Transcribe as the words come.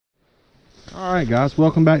All right, guys,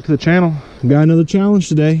 welcome back to the channel. Got another challenge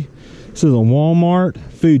today. This is a Walmart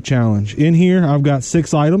food challenge. In here, I've got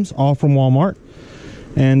 6 items, all from Walmart.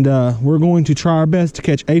 And we're going to try our best to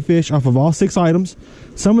catch a fish off of all 6 items.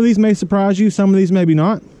 Some of these may surprise you, some of these maybe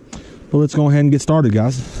not. But let's go ahead and get started,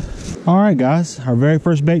 guys. All right, guys, our very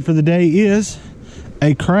first bait for the day is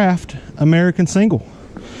a Kraft American Single.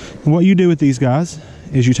 And what you do with these, guys,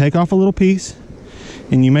 is you take off a little piece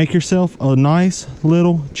and you make yourself a nice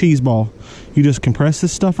little cheese ball. You just compress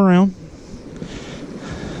this stuff around,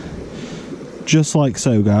 just like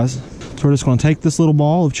so, guys. So we're just going to take this little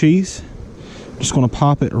ball of cheese, just going to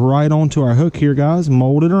pop it right onto our hook here, guys,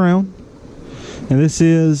 mold it around. And this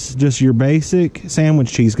is just your basic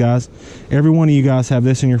sandwich cheese, guys. Every one of you guys have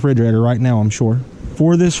this in your refrigerator right now, I'm sure.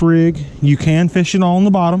 For this rig, you can fish it on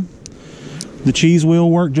the bottom. The cheese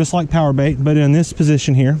will work just like power bait, but in this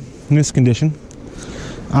position here, in this condition,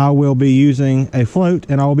 I will be using a float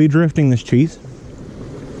and I will be drifting this cheese.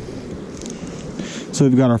 So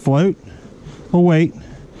we've got our float, a weight,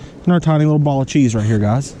 and our tiny little ball of cheese right here,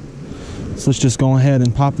 guys. So let's just go ahead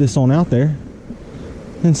and pop this on out there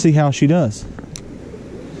and see how she does.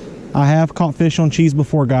 I have caught fish on cheese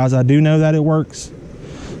before, guys. I do know that it works.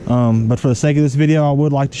 But for the sake of this video, I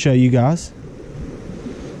would like to show you guys.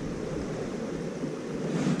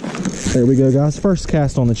 There we go, guys. First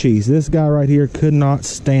cast on the cheese. This guy right here could not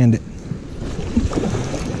stand it.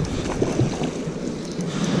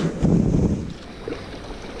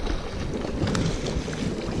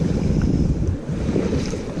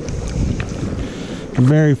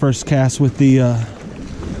 Very first cast with the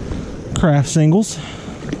Kraft singles.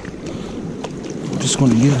 Just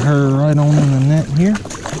going to get her right on in the net here.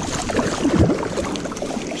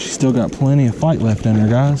 She's still got plenty of fight left in her,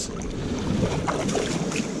 guys.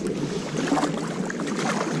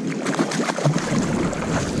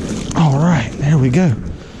 All right, there we go.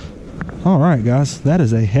 All right, guys, that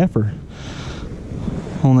is a heifer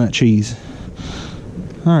on that cheese.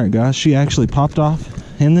 All right, guys, she actually popped off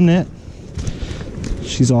in the net.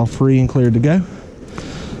 She's all free and cleared to go.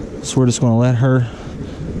 So we're just going to let her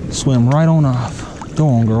swim right on off. Go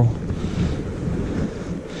on, girl.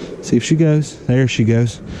 See if she goes. There she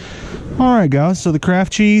goes. All right, guys, so the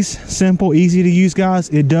Kraft cheese, simple, easy to use, guys.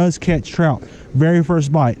 It does catch trout. Very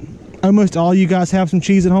first bite. Almost all you guys have some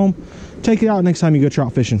cheese at home. Take it out next time you go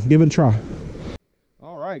trout fishing. Give it a try.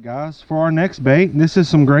 All right, guys, for our next bait, this is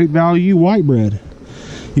some great value white bread.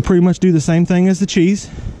 You pretty much do the same thing as the cheese.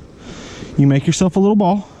 You make yourself a little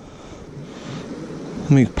ball.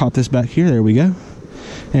 Let me pop this back here. There we go.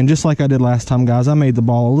 And just like I did last time, guys, I made the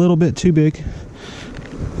ball a little bit too big.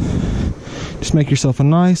 Just make yourself a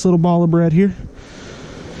nice little ball of bread here.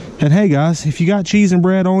 And hey, guys, if you got cheese and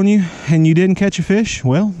bread on you and you didn't catch a fish,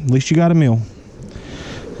 well, at least you got a meal.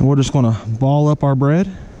 And we're just going to ball up our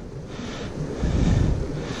bread.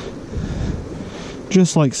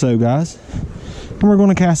 Just like so, guys. And we're going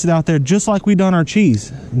to cast it out there just like we done our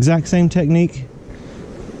cheese. Exact same technique.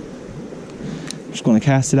 Just going to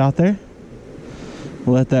cast it out there.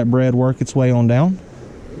 Let that bread work its way on down.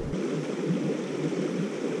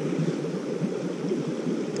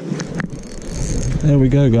 There we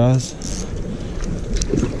go, guys.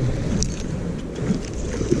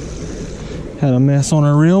 Had a mess on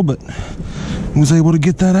our reel, but was able to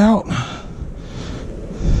get that out.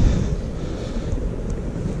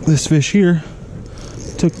 This fish here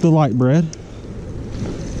took the light bread.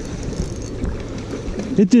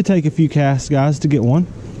 It did take a few casts, guys, to get one,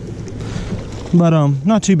 but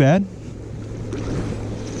not too bad.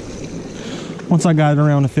 Once I got it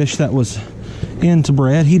around a fish that was into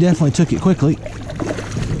bread, he definitely took it quickly.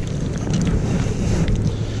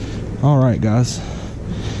 All right, guys,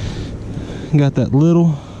 got that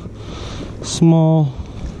little small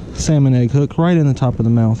salmon egg hook right in the top of the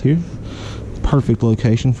mouth here. Perfect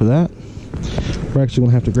location for that. We're actually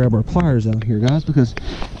gonna have to grab our pliers out here, guys, because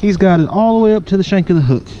he's got it all the way up to the shank of the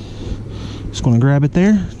hook. Just gonna grab it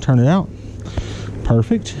there, turn it out.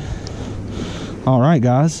 Perfect. All right,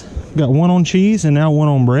 guys, got one on cheese and now one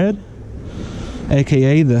on bread,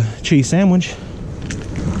 aka the cheese sandwich.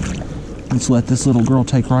 Let's let this little girl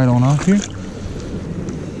take right on off here.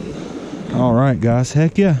 All right, guys,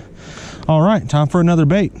 heck yeah. All right, time for another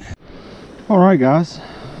bait. All right, guys,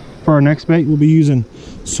 for our next bait, we'll be using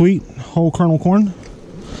sweet whole kernel corn.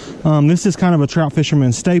 This is kind of a trout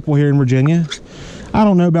fisherman's staple here in Virginia. I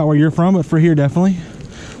don't know about where you're from, but for here, definitely.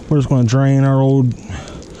 We're just going to drain our old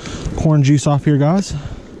corn juice off here, guys.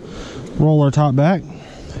 Roll our top back.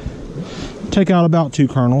 Take out about 2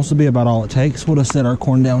 kernels. That'll be about all it takes. We'll just set our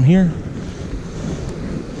corn down here.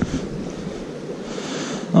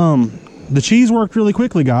 The cheese worked really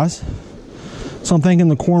quickly, guys. So I'm thinking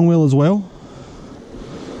the corn will as well.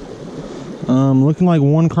 Looking like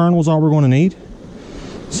one kernel is all we're going to need.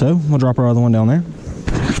 So we'll drop our other one down there.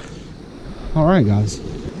 All right, guys.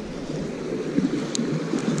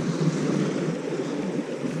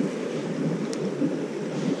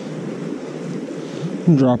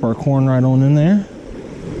 Drop our corn right on in there.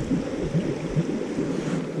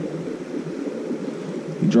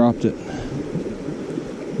 He dropped it.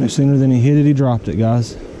 No sooner than he hit it, he dropped it,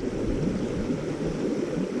 guys.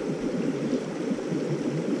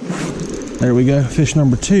 There we go, fish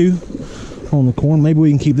number 2 on the corn. Maybe we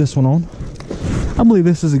can keep this one on. I believe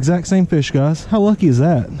this is the exact same fish, guys. How lucky is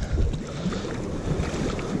that?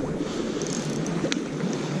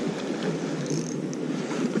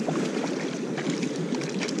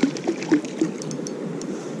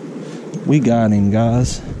 We got him,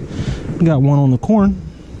 guys. We got one on the corn.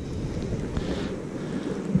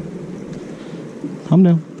 Calm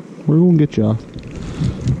down. We're gonna get you off.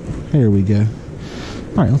 There we go.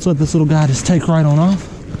 All right, let's let this little guy just take right on off.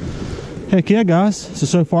 Heck yeah, guys.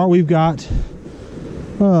 So far we've got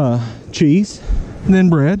cheese, and then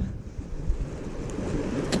bread.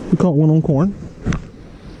 We caught one on corn.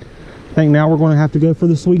 I think now we're going to have to go for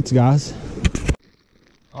the sweets, guys.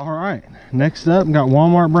 All right, next up, we got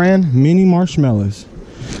Walmart brand mini marshmallows.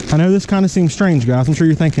 I know this kind of seems strange, guys. I'm sure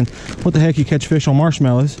you're thinking, what the heck, you catch fish on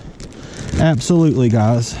marshmallows? Absolutely,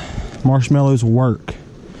 guys. Marshmallows work.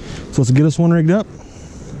 So let's get us one rigged up.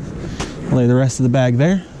 Lay the rest of the bag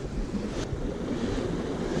there.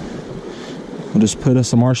 We'll just put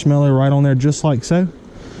us a marshmallow right on there just like so.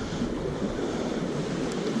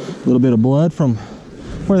 A little bit of blood from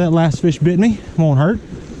where that last fish bit me. Won't hurt.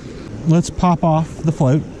 Let's pop off the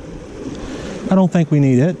float. I don't think we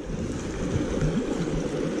need it.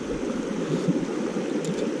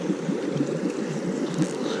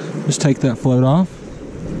 Just take that float off.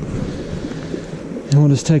 And we'll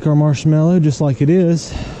just take our marshmallow just like it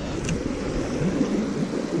is.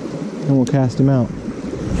 And we'll cast him out.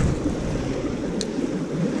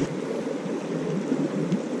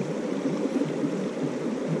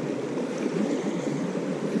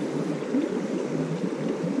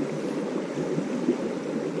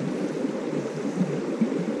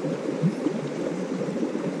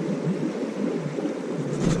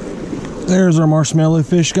 There's our marshmallow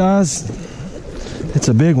fish, guys. It's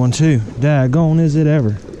a big one too. Daggone is it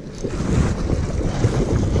ever.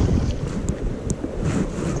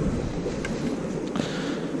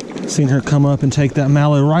 Seen her come up and take that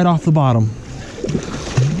mallow right off the bottom.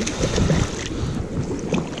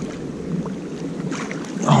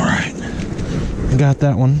 All right, got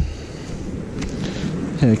that one.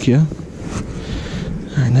 Heck yeah.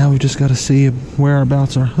 All right, now we just got to see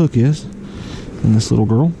whereabouts our hook is in this little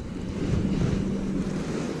girl.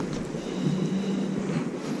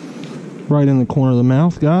 Right in the corner of the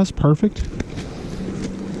mouth, guys. Perfect.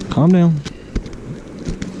 Calm down.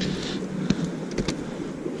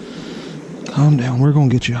 Calm down. We're going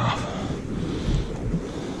to get you off.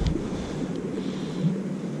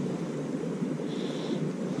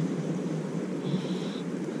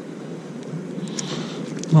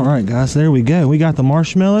 All right, guys. There we go. We got the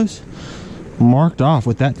marshmallows marked off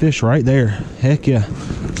with that fish right there. Heck yeah.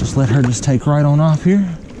 Just let her just take right on off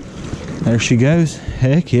here. There she goes.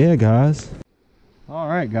 Heck yeah, guys. All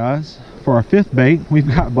right, guys. For our 5th bait, we've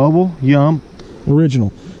got Bubble Yum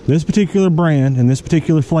Original. This particular brand and this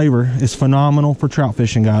particular flavor is phenomenal for trout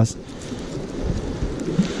fishing, guys.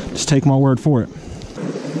 Just take my word for it.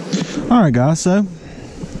 All right, guys. So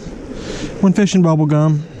when fishing bubble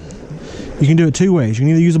gum, you can do it 2 ways. You can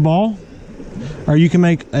either use a ball, or you can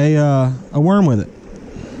make a worm with it.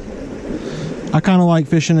 I kind of like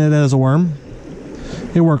fishing it as a worm.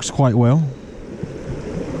 It works quite well.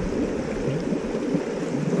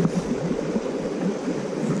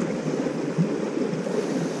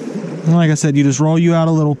 And like I said, you just roll you out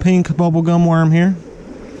a little pink bubblegum worm here.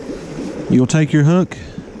 You'll take your hook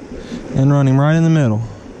and run him right in the middle.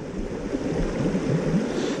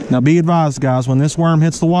 Now be advised, guys, when this worm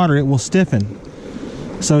hits the water, it will stiffen.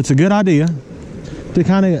 So it's a good idea to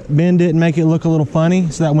kind of bend it and make it look a little funny,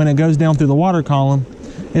 so that when it goes down through the water column,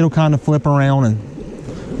 it'll kind of flip around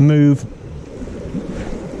and move.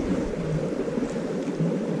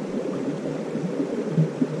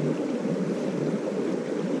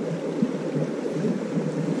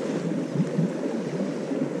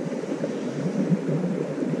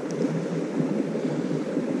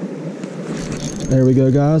 There we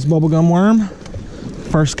go, guys. Bubblegum worm.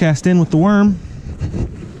 First cast in with the worm.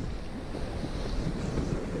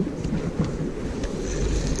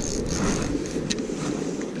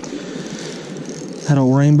 That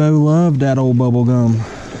old rainbow loved that old bubblegum.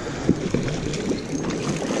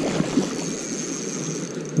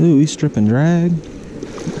 Ooh, he's stripping drag.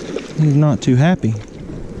 He's not too happy.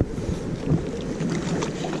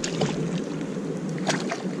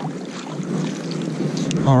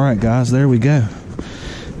 All right, guys, there we go.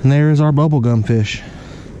 And there is our bubblegum fish.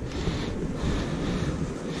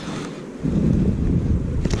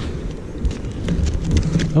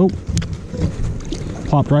 Oh,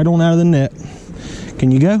 plopped right on out of the net. Can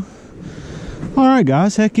you go? All right,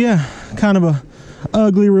 guys, heck yeah. Kind of a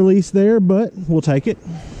ugly release there, but we'll take it.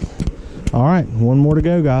 All right, one more to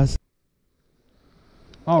go, guys.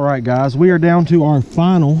 All right, guys, we are down to our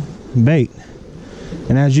final bait.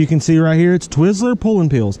 And as you can see right here, it's Twizzler pulling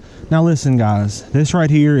pills. Now listen, guys, this right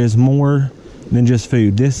here is more than just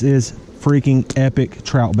food. This is freaking epic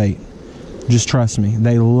trout bait. Just trust me,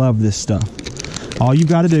 they love this stuff. All you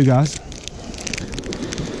got to do, guys,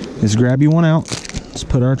 is grab you one out. Let's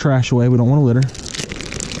put our trash away. We don't want to litter.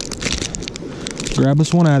 Grab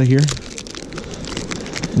us one out of here.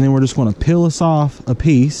 And then we're just going to peel us off a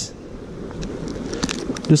piece,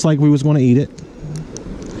 just like we was going to eat it.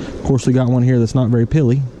 Of course, we got one here that's not very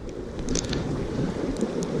pilly.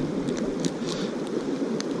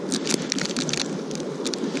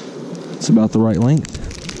 It's about the right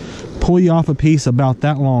length. Pull you off a piece about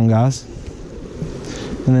that long, guys.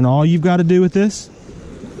 And then all you've got to do with this,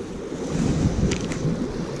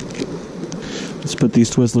 let's put these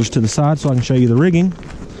Twizzlers to the side so I can show you the rigging.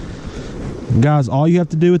 Guys, all you have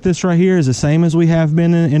to do with this right here is the same as we have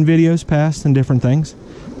been in videos past and different things.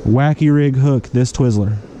 Wacky rig hook this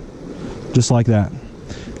Twizzler. Just like that.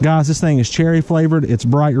 Guys, this thing is cherry flavored, it's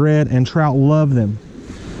bright red, and trout love them.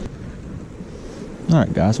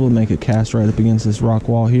 Alright guys, we'll make a cast right up against this rock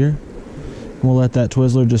wall here. We'll let that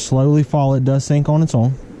Twizzler just slowly fall. It does sink on its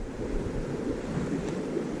own.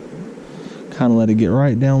 Kind of let it get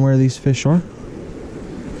right down where these fish are.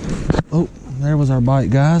 Oh, there was our bite,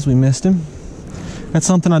 guys. We missed him. That's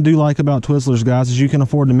something I do like about Twizzlers, guys, is you can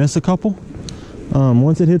afford to miss a couple.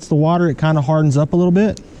 Once it hits the water, it kind of hardens up a little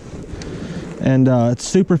bit. And it's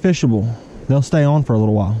super fishable. They'll stay on for a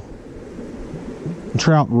little while. The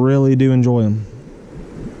trout really do enjoy them.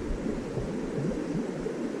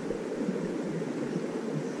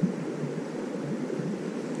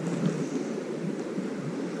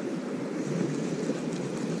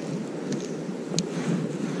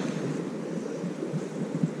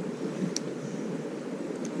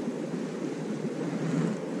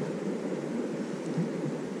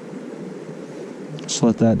 Just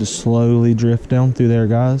let that just slowly drift down through there,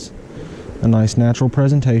 guys. A nice natural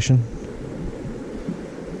presentation.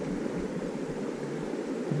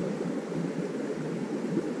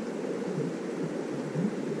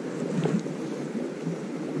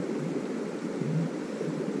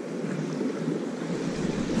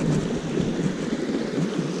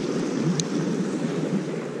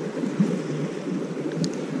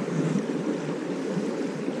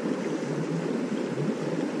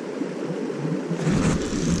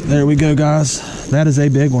 There we go, guys. That is a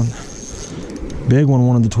big one. Big one,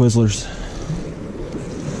 one of the Twizzlers.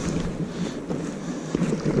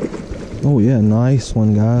 Oh yeah, nice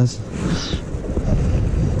one, guys.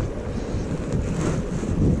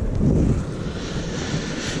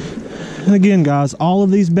 And again, guys, all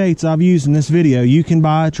of these baits I've used in this video, you can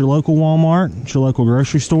buy at your local Walmart, at your local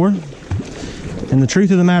grocery store. And the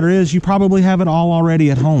truth of the matter is, you probably have it all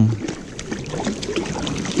already at home.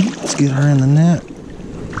 Let's get her in the net.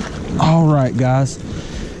 All right, guys,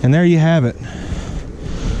 and there you have it.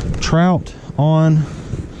 Trout on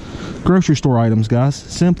grocery store items, guys.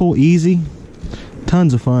 Simple, easy,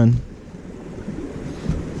 tons of fun.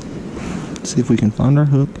 Let's see if we can find our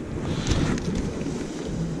hook.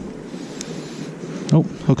 Oh,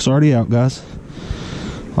 hook's already out, guys.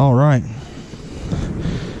 All right.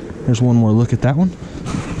 There's one more look at that one.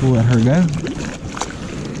 We'll let her go.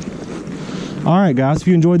 Alright guys, if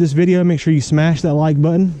you enjoyed this video, make sure you smash that like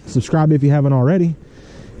button, subscribe if you haven't already,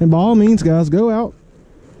 and by all means, guys, go out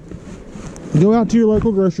to your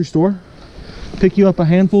local grocery store, pick you up a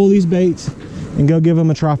handful of these baits, and go give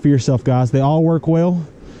them a try for yourself, guys. They all work well.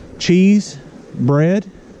 Cheese, bread,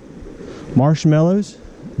 marshmallows,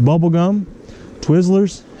 bubblegum,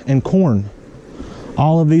 Twizzlers, and corn.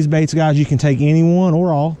 All of these baits, guys, you can take any one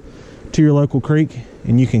or all to your local creek,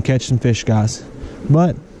 and you can catch some fish, guys.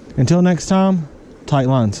 But until next time, tight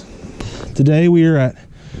lines. Today we are at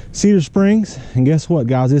Cedar Springs, and guess what,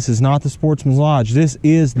 guys? This is not the Sportsman's Lodge. This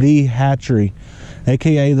is the hatchery,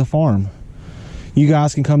 aka the farm. You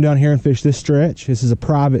guys can come down here and fish this stretch. This is a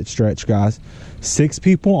private stretch, guys. 6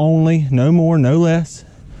 people only, no more, no less.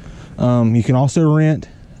 You can also rent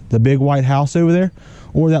the big white house over there,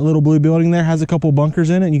 or that little blue building there has a couple bunkers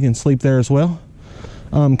in it, and you can sleep there as well.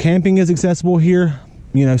 Camping is accessible here,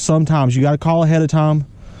 you know, sometimes you got to call ahead of time.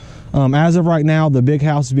 As of right now, the big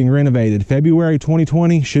house is being renovated. February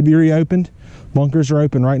 2020 should be reopened. Bunkers are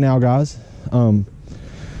open right now, guys.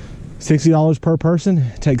 $60 per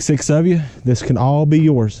person. Take 6 of you. This can all be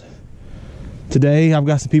yours. Today, I've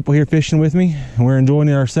got some people here fishing with me, and we're enjoying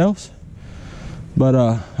it ourselves. But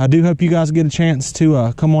I do hope you guys get a chance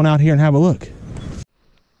to come on out here and have a look.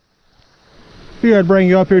 Figured I'd bring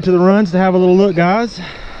you up here to the runs to have a little look, guys.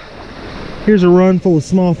 Here's a run full of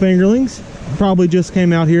small fingerlings. Probably just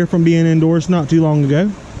came out here from being indoors not too long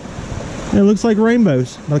ago. And it looks like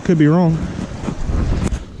rainbows, but I could be wrong.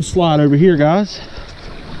 We'll slide over here, guys.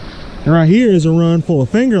 And right here is a run full of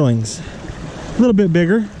fingerlings. A little bit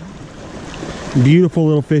bigger. Beautiful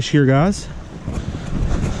little fish here, guys.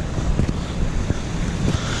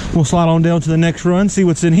 We'll slide on down to the next run, see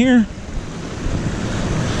what's in here.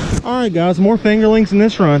 All right, guys, more fingerlings in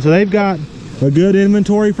this run. So they've got a good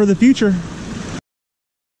inventory for the future.